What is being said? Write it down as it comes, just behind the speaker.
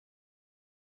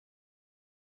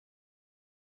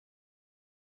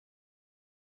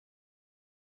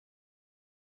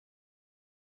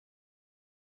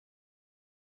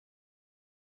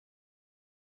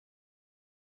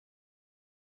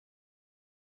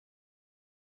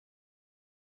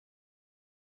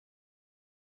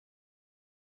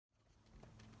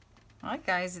Hi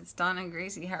guys, it's Donna and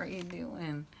Gracie. How are you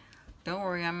doing? Don't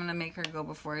worry, I'm going to make her go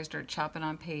before I start chopping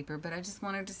on paper, but I just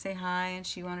wanted to say hi and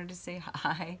she wanted to say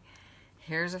hi.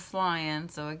 Here's a fly-in.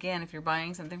 So again, if you're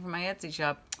buying something from my Etsy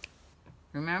shop,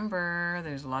 remember,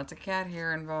 there's lots of cat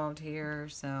hair involved here,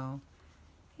 so...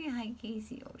 Hey, hi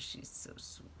Casey. Oh, she's so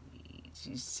sweet.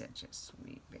 She's such a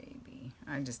sweet baby.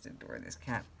 I just adore this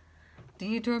cat. Do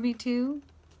you adore me too?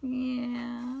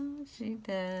 Yeah, she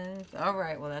does. All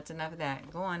right, well, that's enough of that.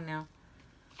 Go on now.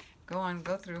 Go on,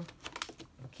 go through.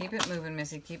 Keep it moving,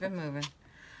 Missy. Keep it moving.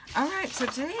 All right, so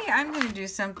today I'm going to do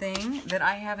something that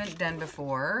I haven't done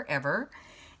before, ever.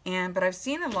 But I've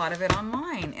seen a lot of it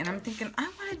online, and I'm thinking, I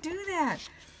want to do that.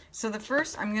 So the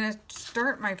first, I'm going to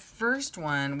start my first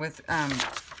one with,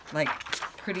 like,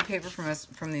 pretty paper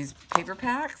from these paper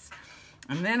packs.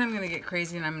 And then I'm going to get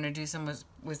crazy, and I'm going to do some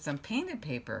with some painted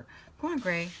paper. Go on,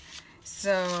 Gray.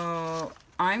 So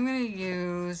I'm going to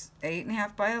use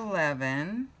 8.5 by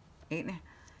 11.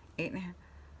 8.5.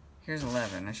 Here's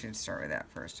 11. I should start with that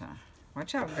first, huh?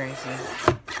 Watch out, Gracie.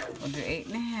 We'll do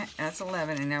 8.5. That's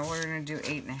 11. And now we're going to do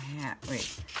 8.5.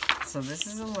 Wait. So this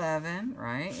is 11,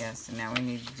 right? Yes. And now we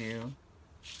need to do...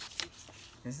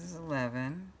 This is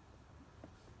 11.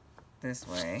 This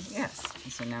way. Yes.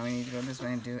 So now we need to go this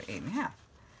way and do 8.5.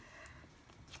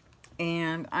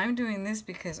 And I'm doing this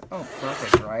because, oh,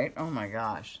 perfect, right? Oh my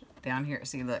gosh. Down here,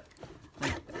 see, look.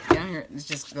 Like, down here, it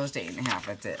just goes to 8.5.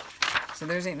 That's it. So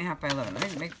there's 8.5 by 11.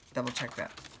 Let me double check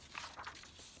that.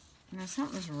 Now,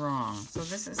 something's wrong. So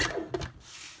this is,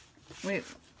 wait.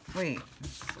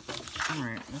 All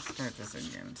right, let's start this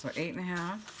again. So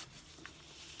 8.5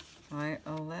 by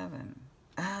 11.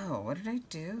 Oh, what did I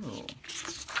do?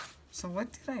 So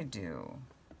what did I do?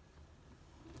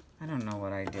 I don't know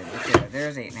what I did. Okay,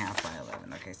 there's 8.5 by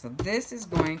 11. Okay, so this is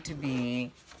going to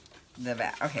be the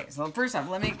back. Okay, so first off,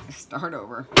 let me start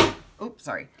over. Oops,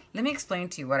 sorry. Let me explain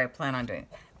to you what I plan on doing.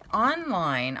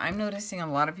 Online, I'm noticing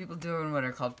a lot of people doing what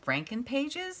are called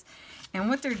FRANKENPAGES. And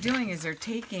what they're doing is they're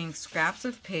taking scraps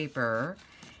of paper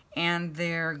and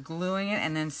they're gluing it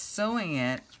and then sewing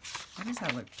it. Why does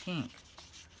that look pink?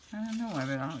 I don't know, but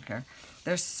I don't care.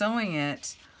 They're sewing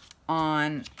it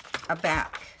on a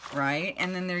back, right?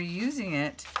 And then they're using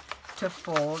it to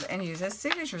fold and use as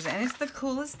signatures. And it's the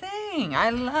coolest thing. I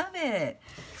love it.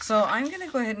 So I'm going to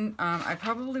go ahead and, I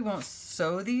probably won't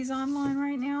sew these online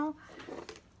right now.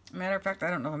 Matter of fact, I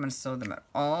don't know if I'm going to sew them at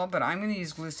all, but I'm going to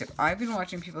use glue stick. I've been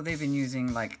watching people, they've been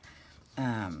using like,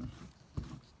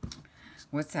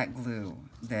 what's that glue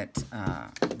that,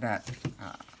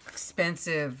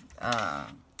 expensive, what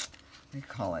do you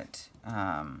call it?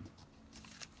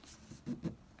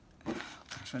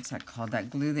 Gosh, what's that called? That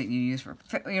glue that you use for,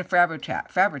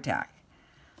 Fabri-Tac.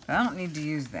 But I don't need to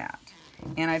use that.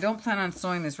 And I don't plan on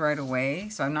sewing this right away,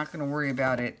 so I'm not going to worry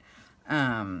about it. I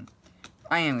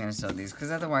am going to sew these, because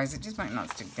otherwise it just might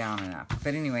not stick down enough.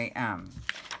 But anyway,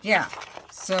 yeah.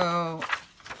 So,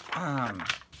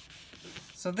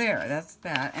 so there, that's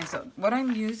that. And so what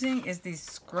I'm using is these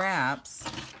scraps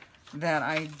that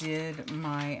I did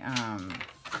my,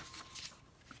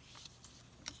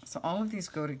 so all of these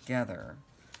go together.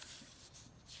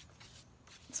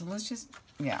 So let's just,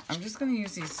 yeah, I'm just going to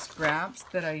use these scraps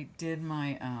that I did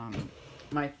my,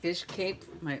 my fish cape,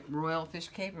 my royal fish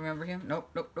cape. Remember him? Nope.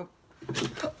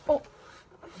 Oh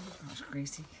gosh,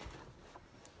 Gracie.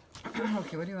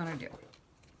 Okay, what do you want to do?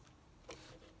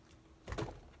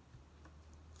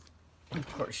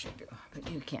 Of course you do, but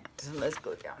you can't. So let's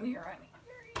go down here, honey.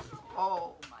 There you go.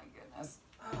 Oh my goodness.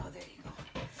 Oh, there you go.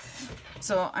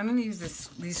 So I'm going to use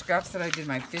these scraps that I did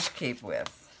my fish cape with.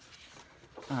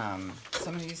 So I'm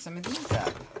going to use some of these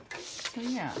up. So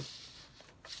yeah,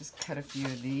 just cut a few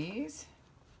of these.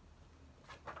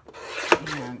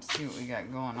 And see what we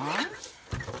got going on.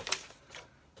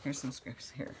 Here's some scraps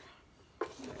here.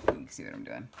 You can see what I'm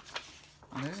doing.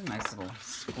 Oh, there's a nice little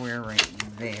square right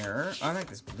there. Oh, I like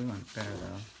this blue one better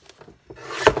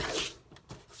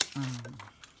though.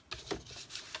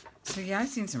 So yeah, I've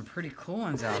seen some pretty cool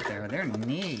ones out there. They're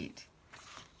neat.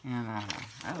 And I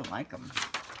don't like them.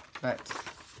 But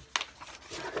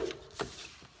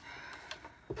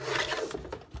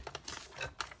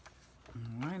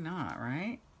why not,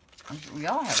 right? We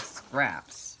all have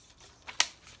scraps.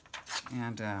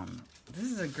 And this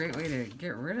is a great way to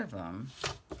get rid of them.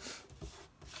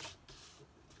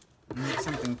 Make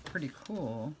something pretty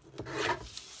cool.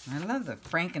 I love the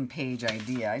FRANKENPAGE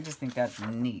idea. I just think that's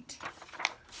neat.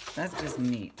 That's just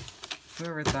neat.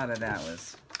 Whoever thought of that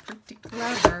was pretty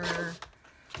clever.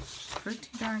 Pretty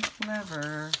darn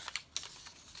clever.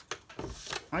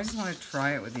 I just want to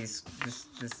try it with this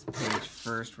page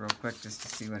first real quick just to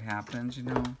see what happens, you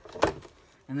know.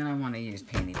 And then I want to use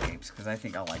painty papers because I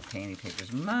think I like painty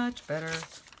papers much better.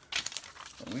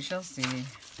 But we shall see. So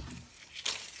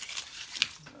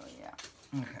yeah.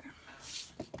 Okay.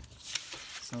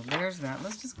 So there's that.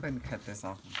 Let's just go ahead and cut this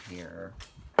off of here.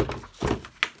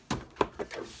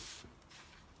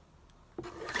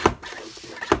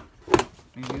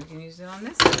 Maybe we can use it on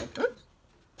this side. Oops.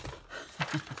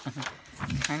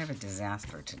 Kind of a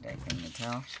disaster today, can you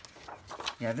tell?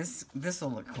 Yeah, this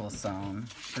will look cool sewn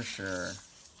for sure.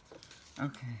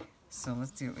 Okay, so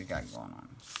let's see what we got going on.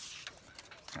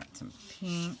 Got some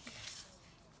pink.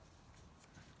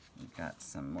 We got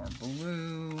some more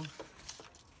blue.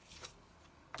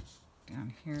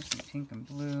 Down here, some pink and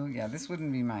blue. Yeah, this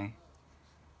wouldn't be my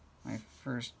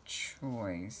first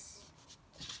choice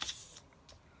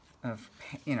of,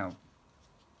 you know,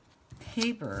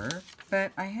 paper,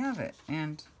 but I have it,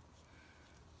 and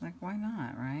like, why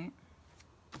not, right?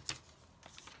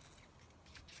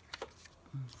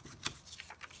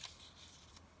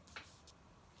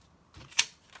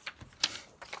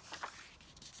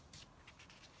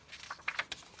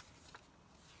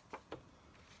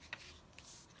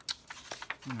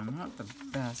 Not the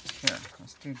best. Here,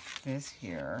 let's do this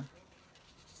here.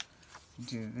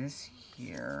 Do this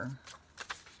here.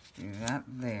 Do that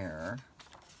there.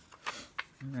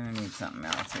 We're going to need something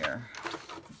else here.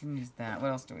 We can use that. What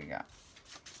else do we got?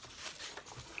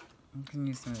 We can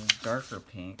use some of this darker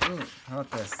pink. Ooh, how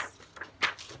about this?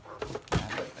 How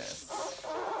about this?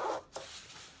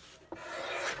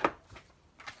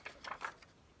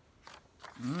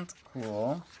 That's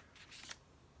cool.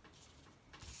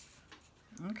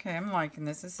 Okay, I'm liking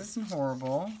this. This isn't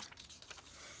horrible.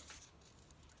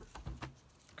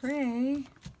 Gray.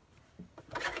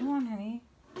 Come on, honey.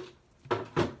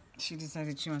 She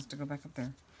decided she wants to go back up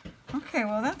there. Okay,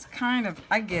 well, that's kind of...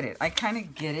 I get it. I kind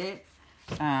of get it.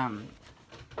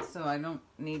 So I don't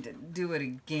need to do it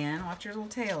again. Watch your little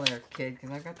tail there, kid,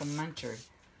 because I got the muncher.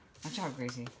 Watch out,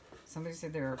 Gracie. Somebody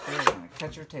said they were afraid I'm going to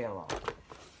cut your tail off.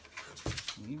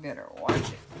 You better watch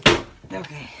it.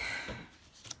 Okay.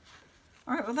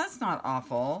 All right, well, that's not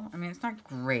awful. I mean, it's not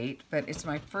great, but it's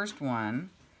my first one.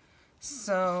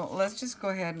 So let's just go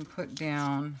ahead and put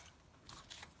down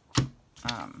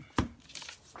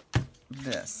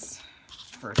this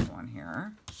first one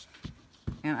here.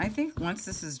 And I think once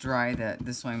this is dry, that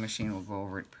the sewing machine will go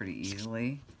over it pretty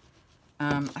easily.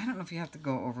 I don't know if you have to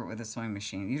go over it with a sewing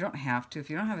machine. You don't have to. If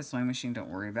you don't have a sewing machine, don't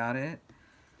worry about it.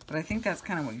 But I think that's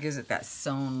kind of what gives it that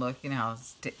sewn look. You know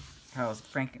how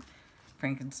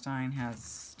Frankenstein has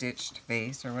stitched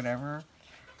face or whatever.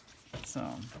 So,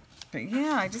 but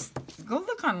yeah, I just go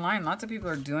look online. Lots of people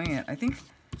are doing it. I think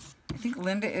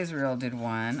Linda Israel did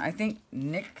one. I think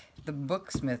Nick the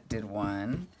Booksmith did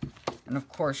one. And of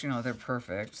course, you know, they're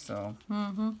perfect. So,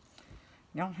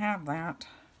 you'll have that.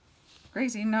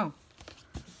 Gracie, no.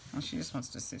 Well, she just wants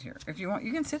to sit here. If you want,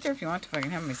 you can sit there if you want. If I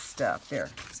can have my stuff. There.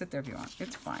 Sit there if you want.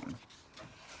 It's fine.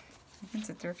 You can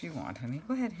sit there if you want, honey.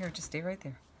 Go ahead here. Just stay right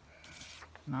there.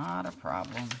 Not a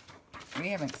problem. We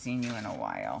haven't seen you in a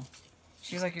while.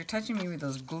 She's like, you're touching me with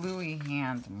those gluey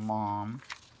hands, Mom.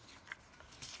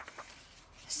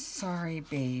 Sorry,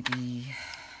 baby.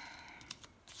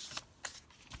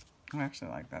 I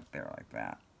actually like that there like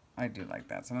that. I do like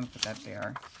that, so I'm going to put that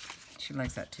there. She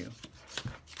likes that too.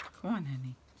 Come on,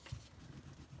 honey.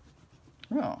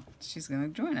 Well, she's going to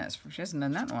join us. She hasn't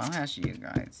done that in a while, has she, you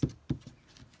guys?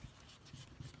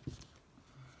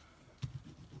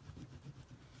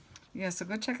 Yeah, so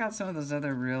go check out some of those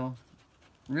other real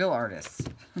artists.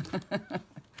 And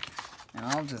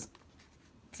I'll just,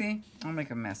 see, I'll make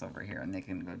a mess over here and they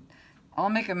can go, I'll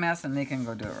make a mess and they can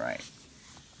go do it right.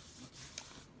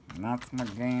 And that's my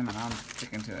game and I'm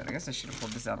sticking to it. I guess I should have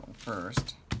pulled this out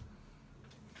first.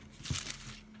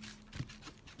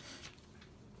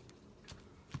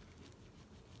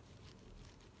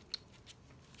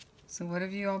 So what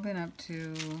have you all been up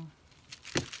to?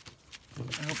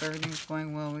 I hope everything's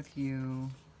going well with you.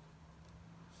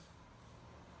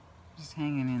 Just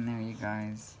hanging in there, you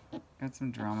guys. Got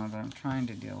some drama, but I'm trying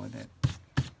to deal with it.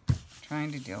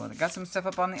 Got some stuff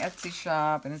up on the Etsy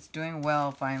shop, and it's doing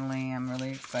well, finally. I'm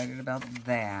really excited about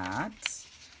that.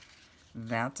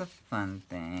 That's a fun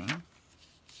thing.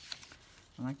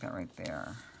 I like that right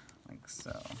there. Like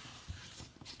so.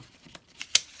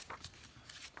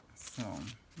 So,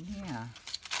 yeah.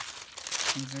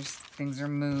 Things are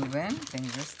moving.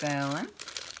 Things are selling.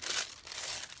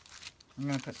 I'm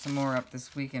going to put some more up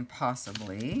this weekend,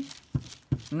 possibly.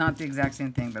 Not the exact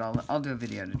same thing, but I'll do a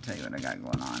video to tell you what I got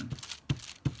going on.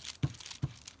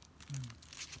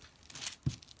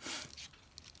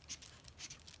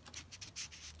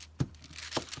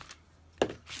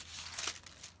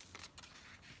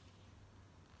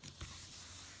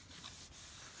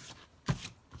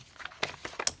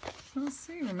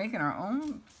 See, we're making our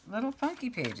own little funky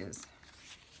pages.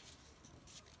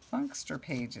 Funkster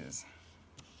pages.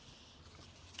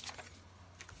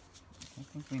 I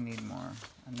think we need more.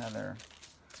 Another.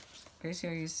 Gracie,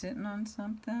 are you sitting on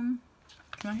something?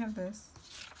 Can I have this?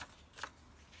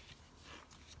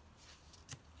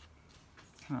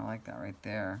 Kind of like that right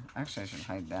there. Actually, I should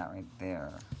hide that right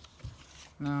there.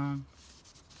 No,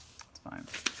 it's fine.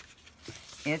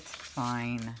 It's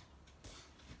fine.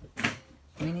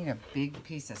 We need a big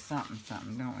piece of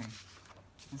something, don't we?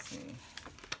 Let's see.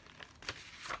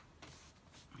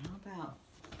 How about,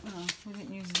 well, we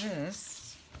didn't use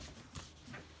this.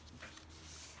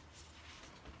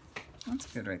 That's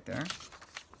good right there.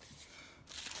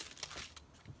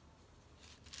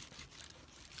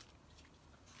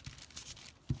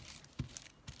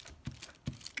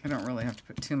 I don't really have to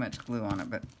put too much glue on it,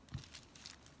 but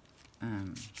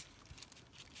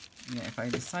yeah, if I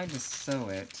decide to sew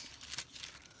it,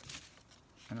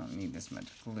 I don't need this much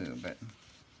glue, but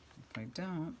if I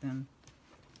don't, then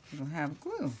it'll have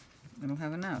glue. It'll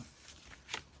have enough.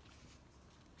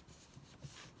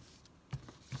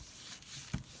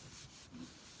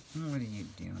 What are you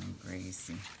doing,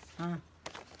 Gracie? Huh?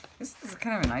 This is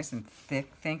kind of a nice and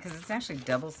thick thing because it's actually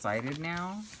double-sided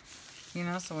now. You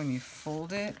know, so when you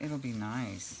fold it, it'll be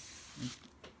nice.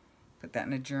 Put that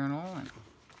in a journal and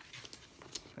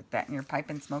put that in your pipe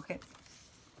and smoke it.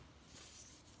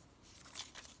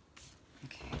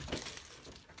 Okay.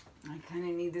 I kind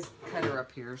of need this cutter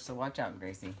up here, so watch out,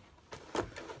 Gracie.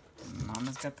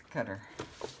 Mama's got the cutter.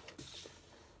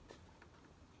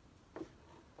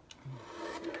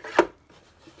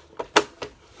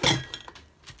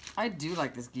 I do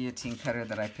like this guillotine cutter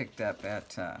that I picked up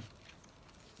at,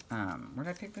 where did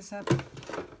I pick this up?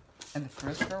 At the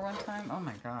thrift store one time? Oh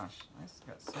my gosh, I just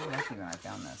got so lucky when I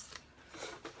found this.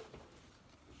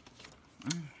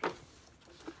 I'm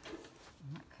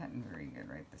not cutting very good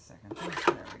right this second.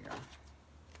 There we go.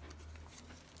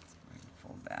 Let's go ahead and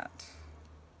fold that.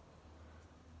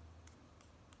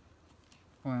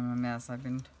 Boy, I'm a mess. I've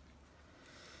been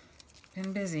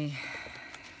busy.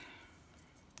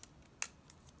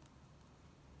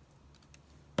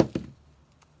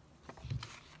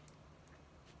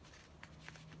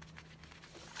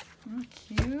 Oh,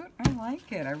 cute. I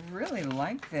like it. I really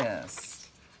like this.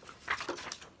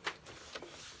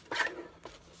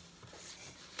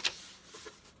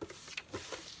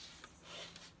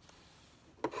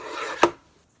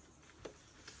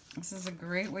 This is a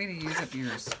great way to use up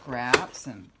your scraps.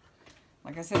 And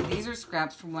like I said, these are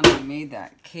scraps from when I made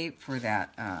that cape for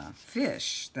that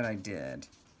fish that I did.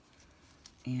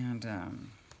 And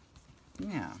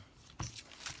yeah.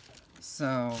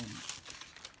 So,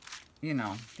 you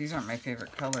know, these aren't my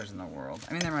favorite colors in the world.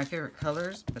 I mean, they're my favorite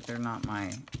colors, but they're not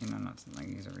my, you know, not something I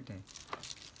use every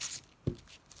day.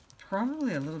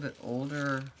 Probably a little bit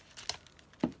older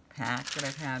pack that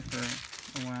I've had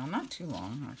for a while. Not too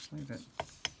long, actually, but...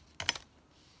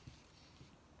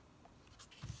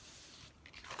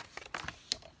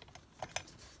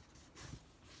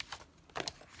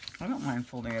 I don't mind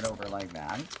folding it over like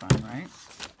that. It's fine, right?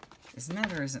 Isn't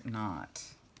it or is it not?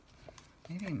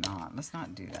 Maybe not. Let's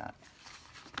not do that.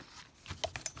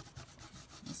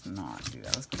 Let's not do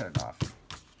that. Let's cut it off.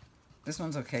 This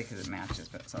one's okay because it matches,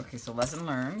 but it's okay. So lesson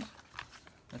learned.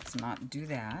 Let's not do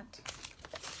that.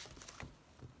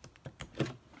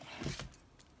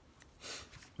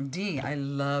 D, I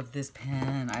love this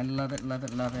pen. I love it, love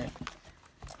it, love it.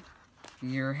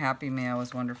 Your happy mail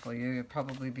is wonderful. You'll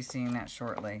probably be seeing that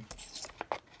shortly.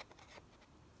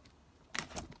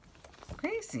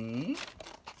 Gracie.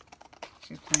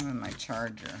 She's playing with my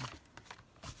charger.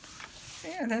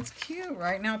 Yeah, that's cute.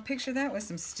 Right now, picture that with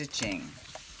some stitching.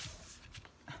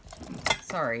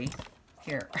 Sorry.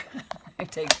 Here.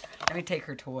 Let me take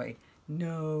her toy.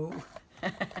 No.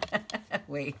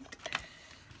 Wait.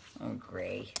 Oh,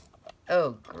 Gray.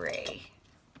 Oh, Gray.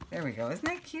 There we go. Isn't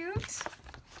that cute?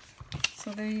 So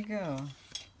there you go.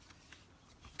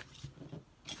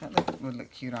 That would look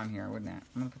cute on here, wouldn't it?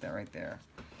 I'm going to put that right there.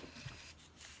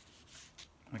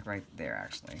 Like right there,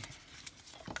 actually.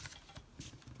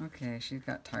 Okay, she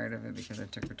got tired of it because I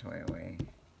took her toy away.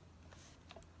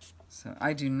 So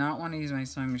I do not want to use my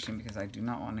sewing machine because I do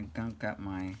not want to gunk up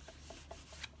my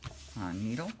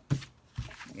needle.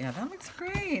 Yeah, that looks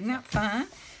great. Isn't that fun?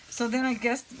 So then I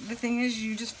guess the thing is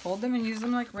you just fold them and use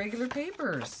them like regular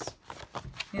papers.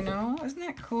 You know, isn't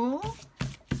that cool?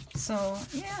 So,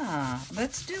 yeah,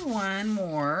 let's do one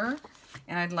more.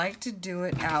 And I'd like to do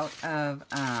it out of,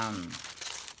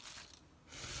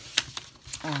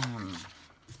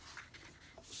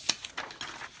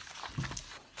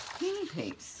 painty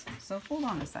papes. So, hold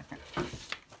on a second.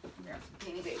 Grab some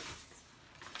painty papes.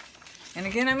 And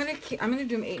again, I'm gonna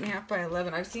do them 8.5 by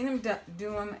 11. I've seen them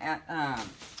do them at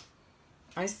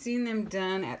I've seen them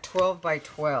done at 12 by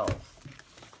 12.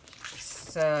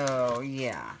 So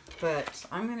yeah, but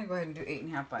I'm gonna go ahead and do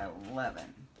 8.5 by 11.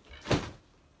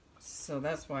 So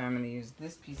that's why I'm gonna use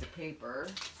this piece of paper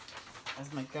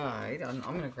as my guide. I'm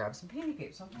gonna grab some painting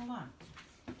paper. So hold on.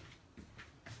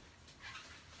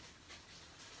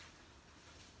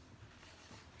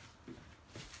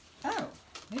 Oh,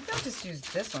 maybe I'll just use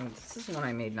this one. This is one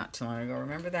I made not too long ago.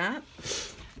 Remember that?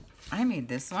 I made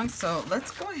this one. So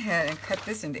let's go ahead and cut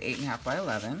this into 8.5 by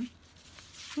 11.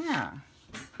 Yeah.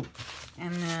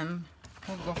 And then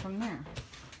we'll go from there.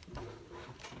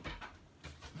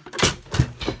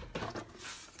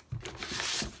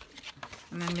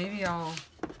 And then maybe I'll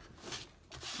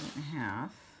 8.5.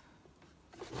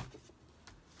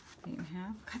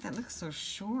 8.5. God, that looks so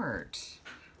short.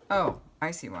 Oh,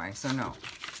 I see why. So no.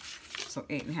 So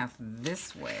 8.5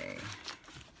 this way.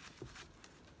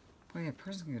 Boy, a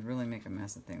person could really make a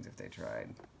mess of things if they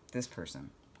tried. This person.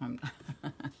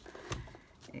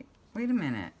 Wait a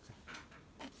minute.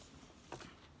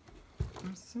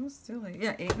 I'm so silly.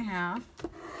 Yeah, 8.5.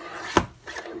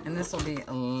 And this will be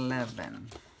 11.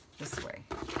 This way.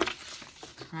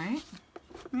 Right?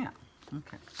 Yeah.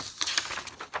 Okay.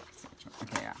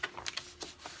 Okay, yeah.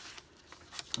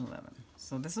 11.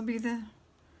 So this will be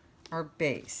our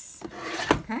base.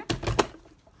 Okay?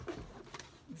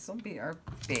 This will be our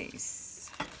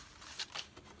base.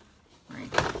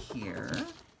 Right here.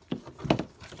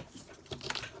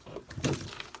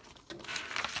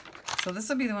 So this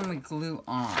will be the one we glue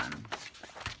on.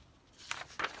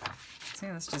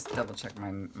 See, let's just double check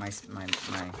my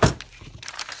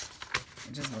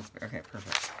it just looks, okay,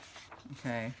 perfect.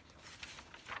 Okay.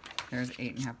 There's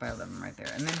 8.5 by 11 right there.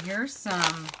 And then here's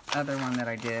some other one that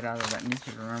I did out of that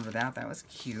newspaper. Remember that? That was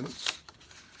cute.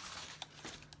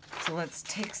 So let's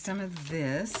take some of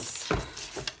this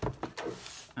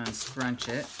and scrunch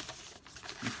it.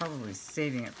 I'm probably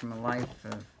saving it from a life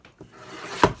of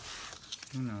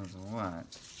who knows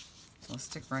what. So let's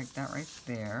stick that right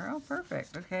there. Oh,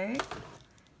 perfect. Okay.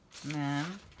 And then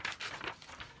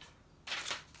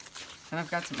I've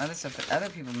got some other stuff that other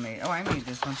people made. Oh, I made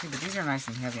this one too, but these are nice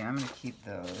and heavy. I'm going to keep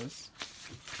those.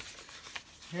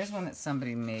 Here's one that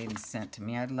somebody made and sent to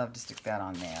me. I'd love to stick that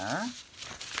on there.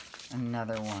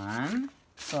 Another one.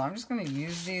 So I'm just going to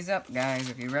use these up, guys.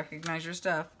 If you recognize your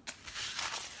stuff,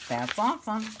 that's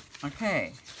awesome.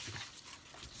 Okay.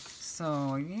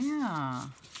 So, yeah.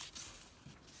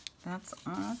 That's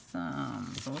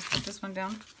awesome. So let's put this one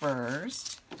down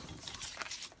first.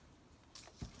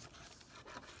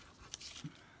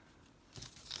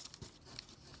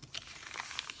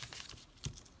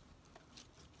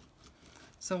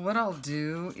 So what I'll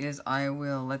do is I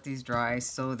will let these dry,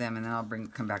 sew them, and then I'll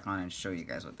come back on and show you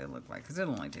guys what they look like. Because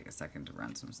it'll only take a second to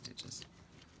run some stitches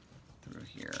through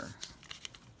here.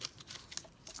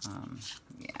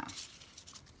 Yeah.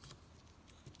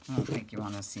 I don't think you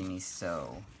want to see me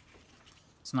sew.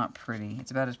 It's not pretty.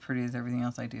 It's about as pretty as everything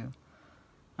else I do.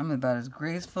 I'm about as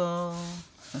graceful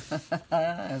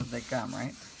as they come,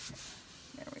 right?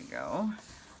 There we go.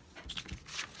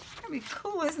 That'd be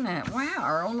cool, isn't it? Wow,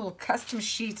 our own little custom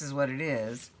sheets is what it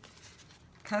is.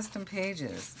 Custom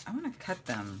pages. I want to cut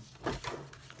them.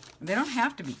 They don't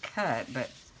have to be cut, but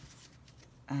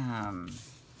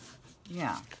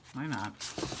yeah, why not?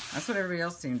 That's what everybody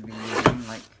else seemed to be using,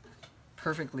 like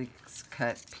perfectly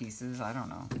cut pieces. I don't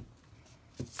know.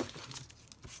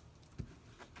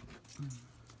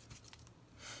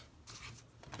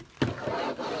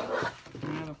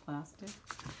 I'm out of plastic.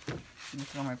 Let me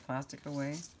throw my plastic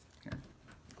away. Here.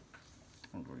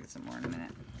 We'll go get some more in a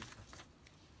minute.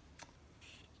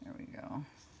 There we go.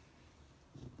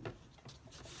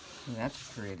 Ooh,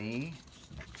 that's pretty.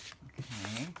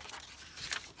 Okay.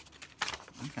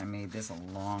 I think I made this a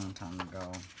long time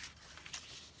ago.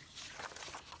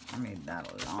 I made that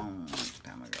a long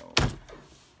time ago.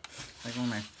 Like one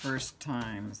of my first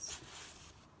times.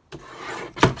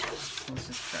 Let's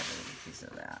just grab a little piece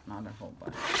of that, not a whole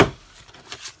bunch.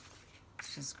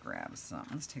 Let's just grab some.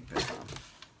 Let's take this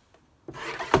off.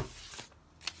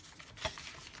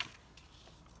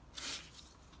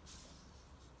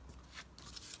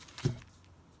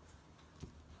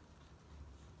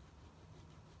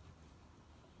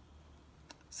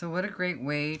 So what a great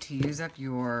way to use up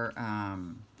your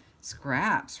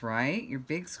scraps, right? Your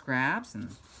big scraps, and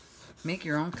make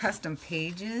your own custom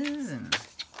pages. And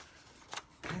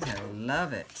guys, I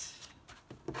love it.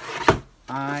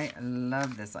 I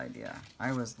love this idea.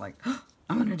 I was like, oh,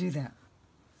 I'm gonna do that.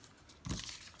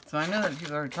 So I know that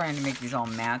people are trying to make these all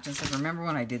match and stuff. Remember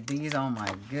when I did these? Oh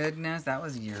my goodness, that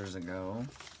was years ago.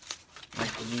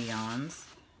 like the neons.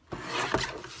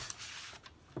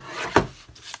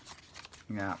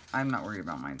 Yeah, I'm not worried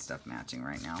about my stuff matching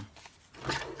right now,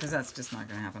 because that's just not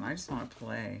going to happen. I just want to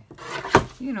play.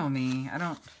 You know me. I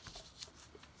don't...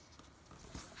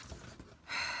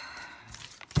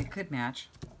 They could match.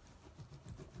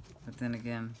 But then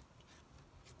again,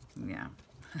 yeah.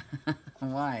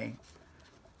 Why?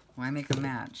 Why make a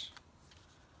match?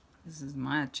 This is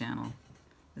my channel.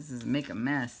 This is make a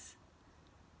mess.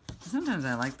 Sometimes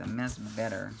I like the mess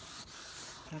better.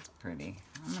 That's pretty.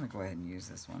 I'm going to go ahead and use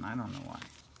this one. I don't know why.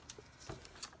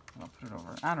 I'll put it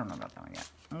over. I don't know about that one yet.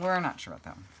 We're not sure about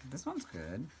that one. This one's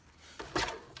good.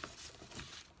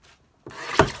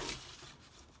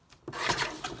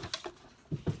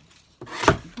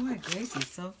 Boy, Gracie's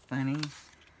so funny.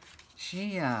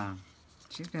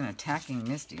 She's been attacking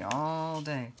Misty all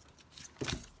day.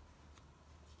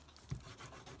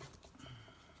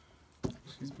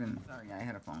 She's been... Sorry, I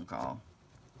had a phone call.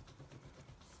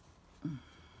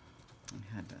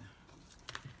 I had to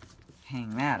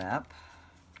hang that up.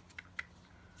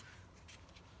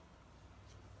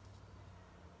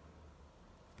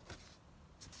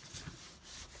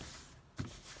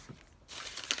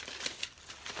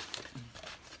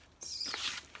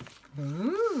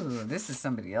 Ooh, this is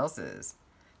somebody else's.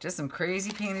 Just some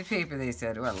crazy painted paper, they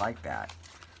said. Oh, I like that.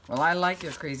 Well, I like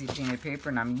your crazy painted paper,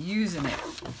 and I'm using it.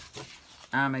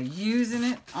 I'm using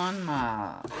it on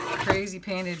my crazy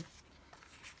painted.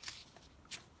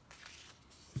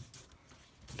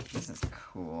 This is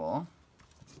cool.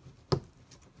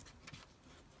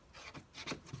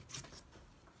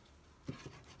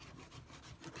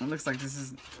 It looks like this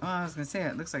is, oh, I was going to say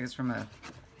it looks like it's from a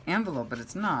envelope, but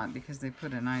it's not, because they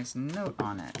put a nice note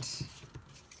on it.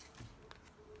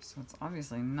 So it's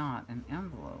obviously not an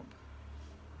envelope.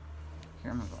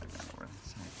 Here, I'm going to go like that over the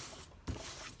side.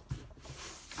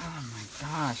 Oh my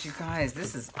gosh, you guys,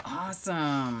 this is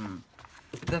awesome.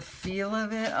 The feel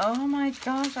of it, oh my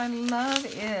gosh, I love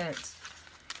it.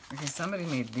 Okay, somebody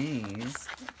made these.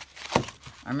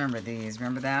 I remember these,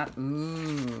 remember that?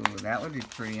 Ooh, that would be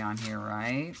pretty on here,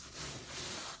 right?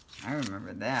 I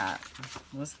remember that.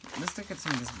 Let's look at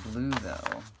some of this blue,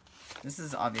 though. This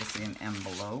is obviously an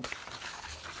envelope.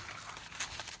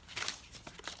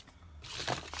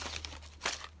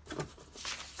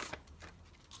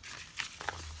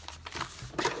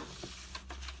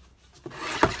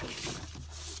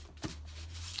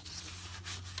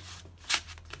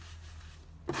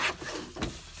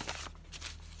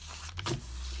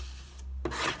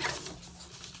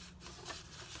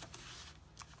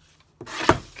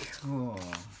 Cool.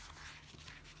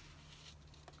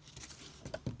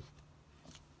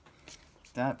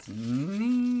 That's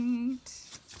neat.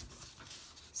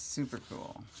 Super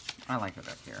cool. I like it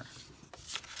up here.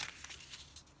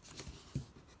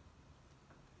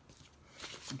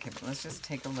 Okay, but let's just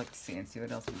take a look see and see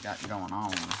what else we got going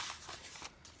on.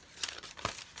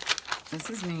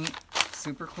 This is neat.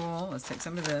 Super cool. Let's take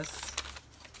some of this.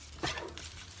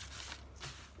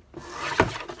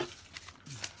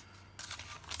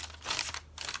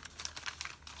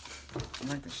 I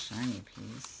like the shiny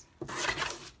piece.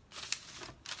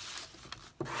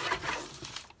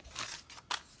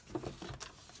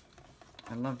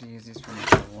 I love to use these for my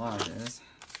collages.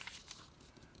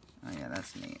 Oh yeah,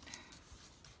 that's neat.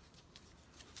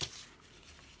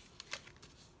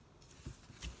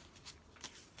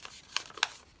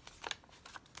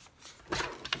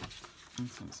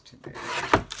 This one's too big.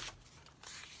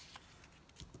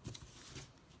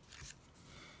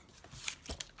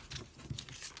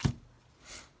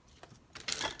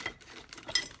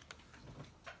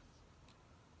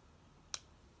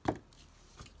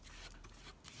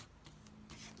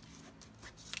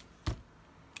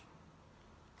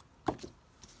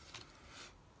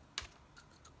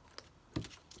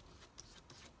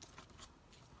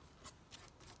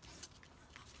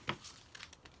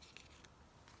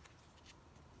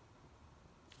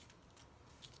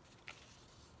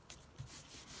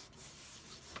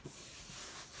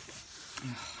 Oh,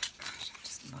 gosh, I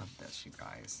just love this, you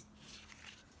guys.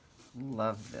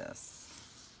 Love this.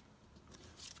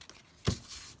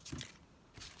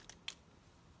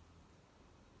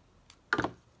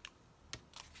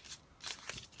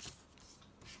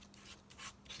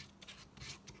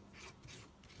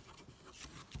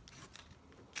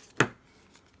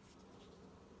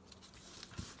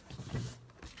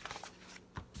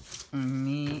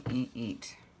 Me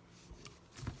eat.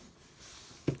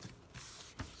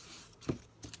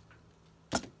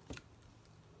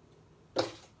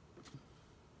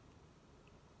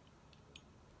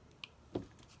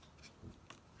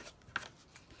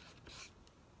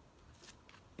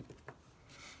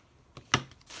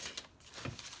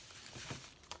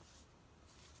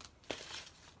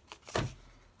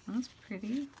 That's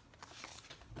pretty.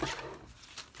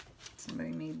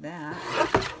 Somebody made that.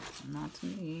 Not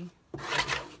me.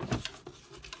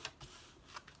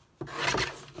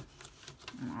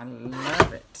 I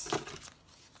love it.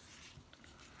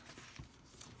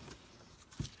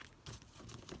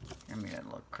 I made it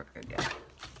look crooked, yeah.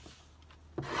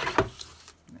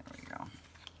 There we go.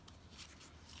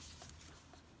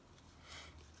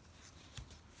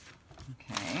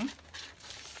 Okay.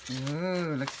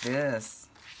 Ooh, look at this.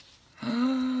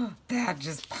 That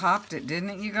just popped it,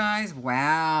 didn't it, you guys?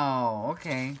 Wow.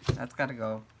 Okay, that's got to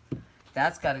go.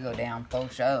 That's got to go down for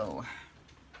show.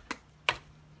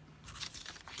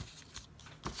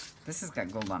 This has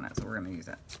got gold on it, so we're going to use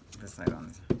that. This side on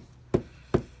this.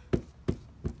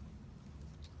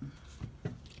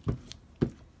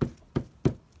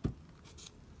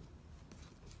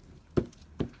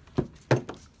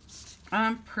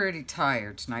 I'm pretty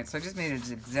tired tonight, so I just made an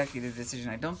executive decision.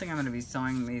 I don't think I'm going to be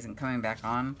sewing these and coming back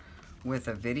on with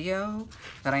a video,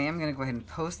 but I am going to go ahead and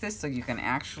post this so you can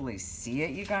actually see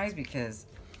it, you guys, because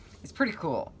it's pretty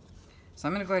cool. So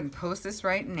I'm going to go ahead and post this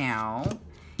right now,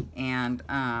 and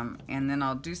then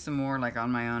I'll do some more like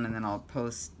on my own, and then I'll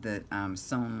post the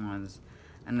sewn ones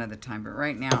another time. But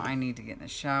right now I need to get in the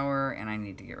shower, and I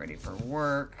need to get ready for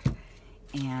work.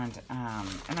 And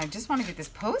I just want to get this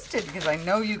posted because I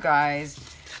know you guys,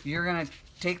 you're gonna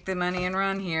take the money and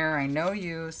run here. I know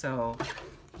you, so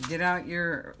get out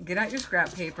your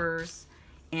scrap papers.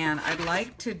 And I'd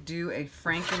like to do a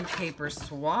Franken-paper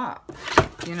swap.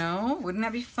 You know, wouldn't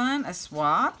that be fun? A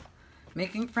swap,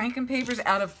 making Franken-papers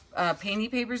out of painty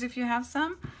papers if you have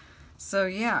some. So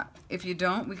yeah, if you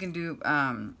don't, we can do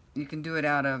you can do it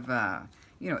out of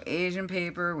you know, Asian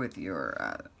paper with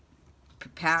your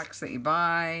packs that you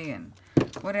buy and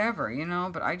whatever, you know.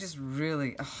 But I just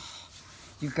really, oh,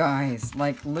 you guys,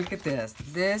 like, look at this.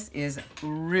 This is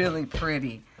really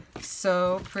pretty,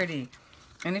 so pretty.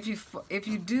 And if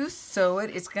you do sew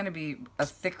it, it's going to be a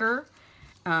thicker.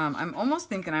 I'm almost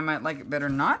thinking I might like it better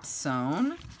not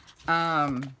sewn.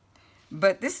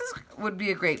 But this would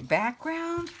be a great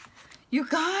background. You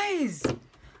guys,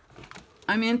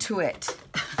 I'm into it.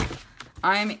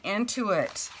 I'm into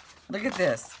it. Look at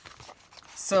this.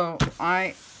 So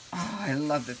I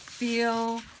love the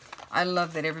feel. I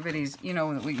love that everybody's, you know,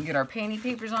 we can get our painting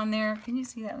papers on there. Can you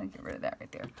see that? Let me get rid of that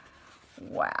right there.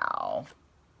 Wow.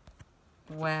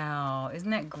 Wow.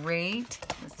 Isn't that great?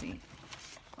 Let's see.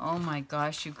 Oh my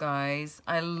gosh, you guys.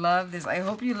 I love this. I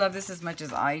hope you love this as much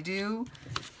as I do.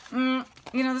 You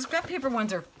know, the scrap paper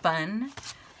ones are fun.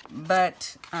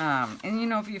 But, and you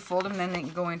know, if you fold them, then they can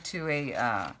go into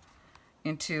a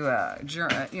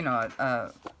you know,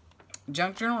 a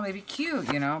junk journal. May be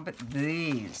cute, you know. But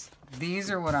these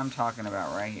are what I'm talking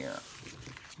about right here.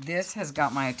 This has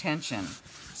got my attention.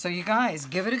 So you guys,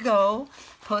 give it a go.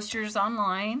 Post yours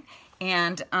online.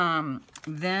 And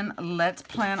then let's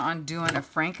plan on doing a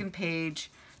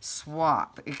Franken-page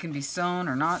swap. It can be sewn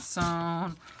or not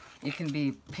sewn. It can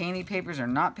be painty papers or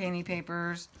not painty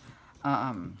papers.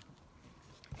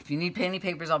 If you need painty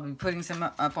papers, I'll be putting some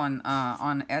up on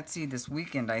Etsy this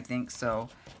weekend, I think. So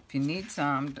if you need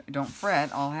some, don't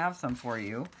fret. I'll have some for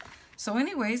you. So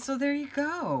anyway, so there you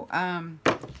go.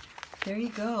 There you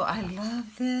go. I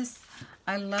love this.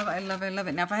 I love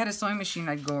it. Now, if I had a sewing machine,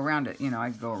 I'd go around it. You know,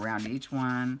 I'd go around each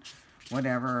one,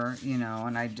 whatever, you know,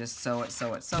 and I'd just sew it.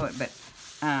 But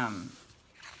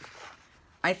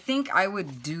I think I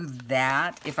would do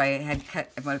that if I had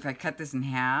cut this in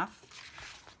half.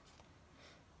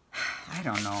 I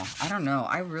don't know.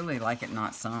 I really like it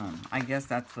not sewn. I guess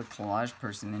that's the collage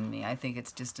person in me. I think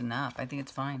it's just enough. I think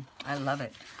it's fine. I love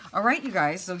it. All right, you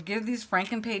guys. So give these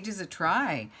Franken-pages a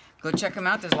try. Go check them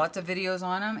out. There's lots of videos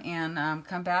on them. And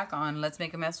come back on Let's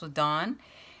Make a Mess with Dawn.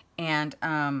 And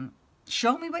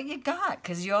show me what you got.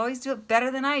 Because you always do it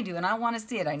better than I do. And I want to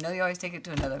see it. I know you always take it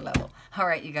to another level. All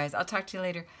right, you guys. I'll talk to you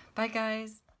later. Bye,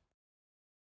 guys.